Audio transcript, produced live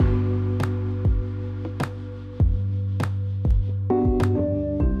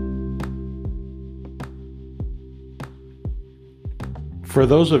For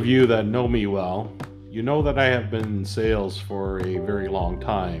those of you that know me well, you know that I have been in sales for a very long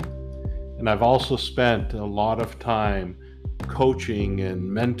time. And I've also spent a lot of time coaching and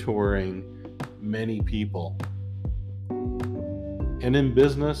mentoring many people. And in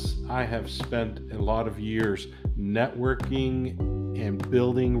business, I have spent a lot of years networking and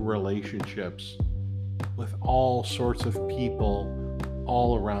building relationships with all sorts of people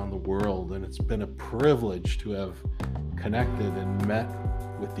all around the world. And it's been a privilege to have connected and met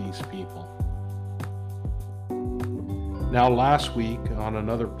with these people. Now, last week on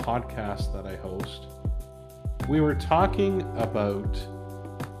another podcast that I host, we were talking about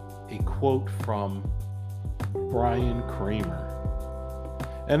a quote from Brian Kramer.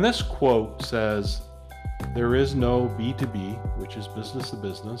 And this quote says, "There is no B2B, which is business to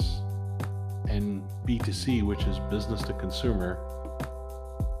business, and B2C, which is business to consumer.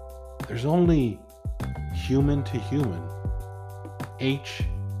 There's only human to human, H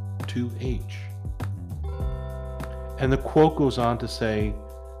to H." And the quote goes on to say,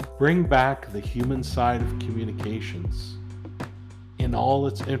 "Bring back the human side of communications in all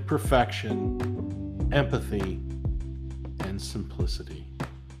its imperfection, empathy, and simplicity."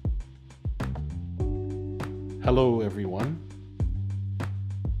 Hello, everyone.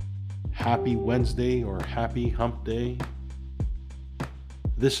 Happy Wednesday or happy hump day.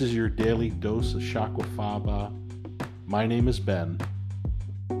 This is your daily dose of Shakwa Faba. My name is Ben.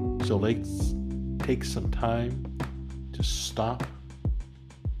 So let's take some time to stop,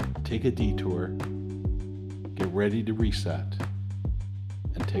 take a detour, get ready to reset,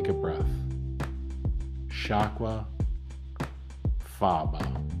 and take a breath. Shakwa Faba.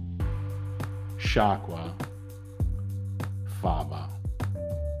 Shakwa Faba.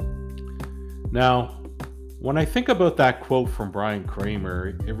 Now, when I think about that quote from Brian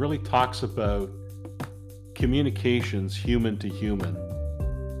Kramer, it really talks about communications human to human.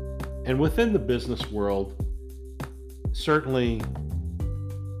 And within the business world, certainly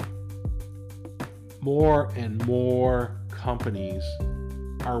more and more companies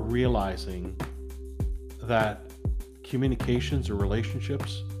are realizing that communications or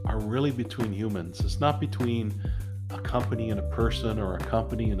relationships are really between humans. It's not between a company and a person, or a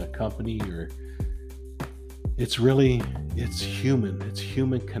company and a company, or it's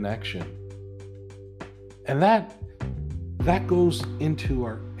human connection. And that goes into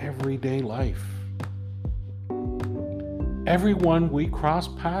our everyday life. Everyone we cross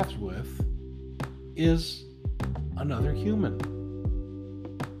paths with is another human.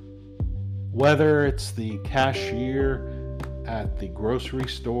 Whether it's the cashier at the grocery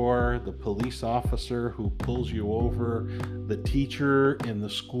store, the police officer who pulls you over, the teacher in the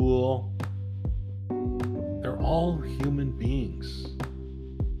school, they're all human beings.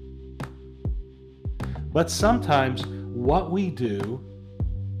 But sometimes what we do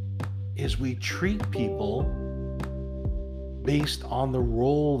is we treat people based on the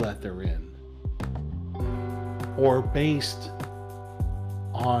role that they're in, or based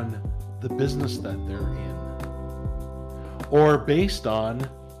on the business that they're in, or based on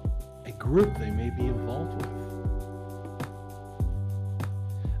a group they may be involved with.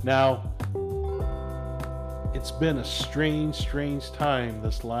 Now, it's been a strange time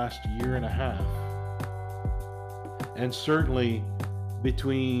this last year and a half. And certainly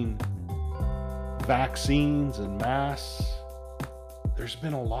between vaccines and masks, there's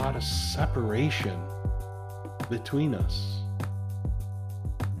been a lot of separation between us.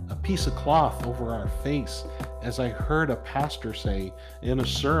 A piece of cloth over our face, as I heard a pastor say in a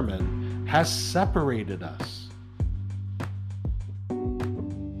sermon, has separated us.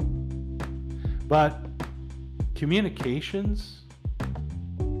 But communications,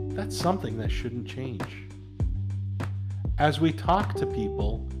 that's something that shouldn't change. As we talk to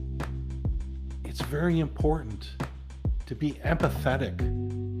people, it's very important to be empathetic,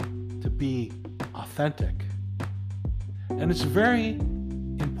 to be authentic. And it's very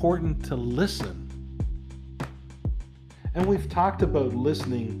important to listen. And we've talked about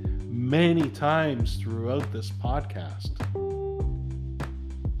listening many times throughout this podcast.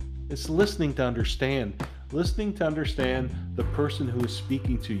 It's listening to understand the person who is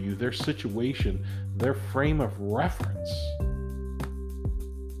speaking to you, their situation, their frame of reference.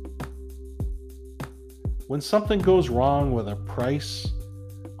 When something goes wrong with a price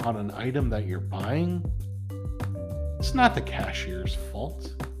on an item that you're buying, it's not the cashier's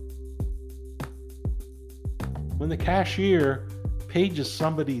fault. When the cashier pages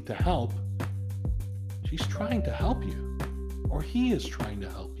somebody to help, she's trying to help you, or he is trying to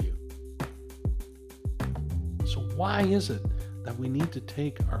help you. So why is it that we need to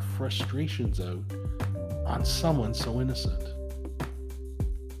take our frustrations out on someone so innocent?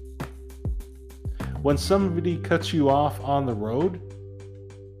 When somebody cuts you off on the road,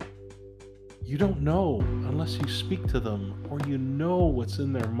 you don't know unless you speak to them or you know what's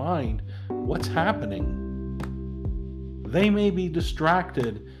in their mind, what's happening. They may be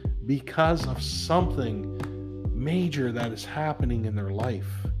distracted because of something major that is happening in their life.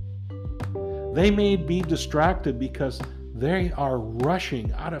 They may be distracted because they are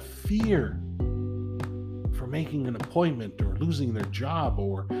rushing out of fear for making an appointment or losing their job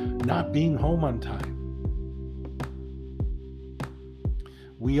or not being home on time.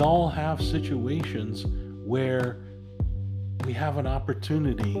 We all have situations where we have an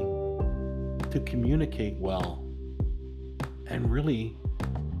opportunity to communicate well and really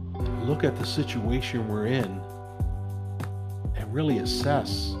look at the situation we're in and really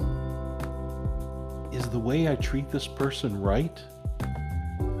assess, is the way I treat this person right?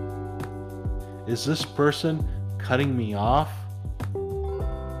 Is this person cutting me off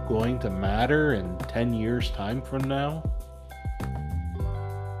going to matter in 10 years' time from now?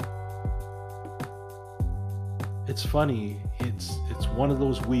 It's funny, it's one of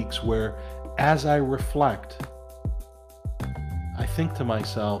those weeks where as I reflect, I think to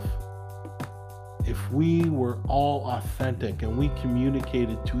myself, if we were all authentic and we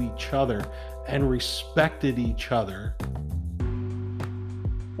communicated to each other and respected each other,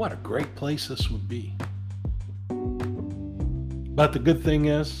 what a great place this would be. But the good thing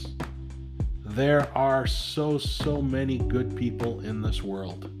is, there are so many good people in this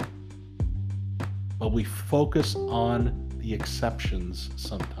world. But we focus on the exceptions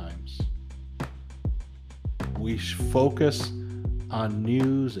sometimes. We focus on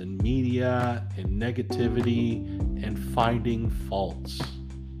news and media and negativity and finding faults.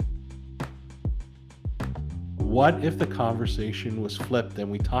 What if the conversation was flipped and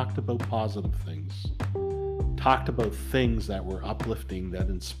we talked about positive things? Talked about things that were uplifting, that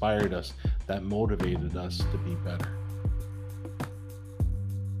inspired us, that motivated us to be better.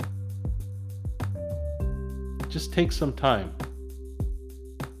 Just take some time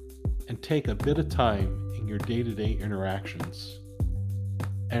and take a bit of time in your day-to-day interactions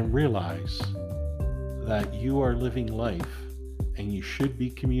and realize that you are living life and you should be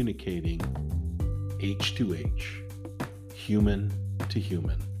communicating H2H, human to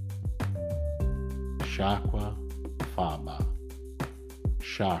human. Shakwa Faba.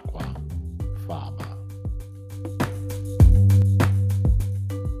 Shakwa Faba.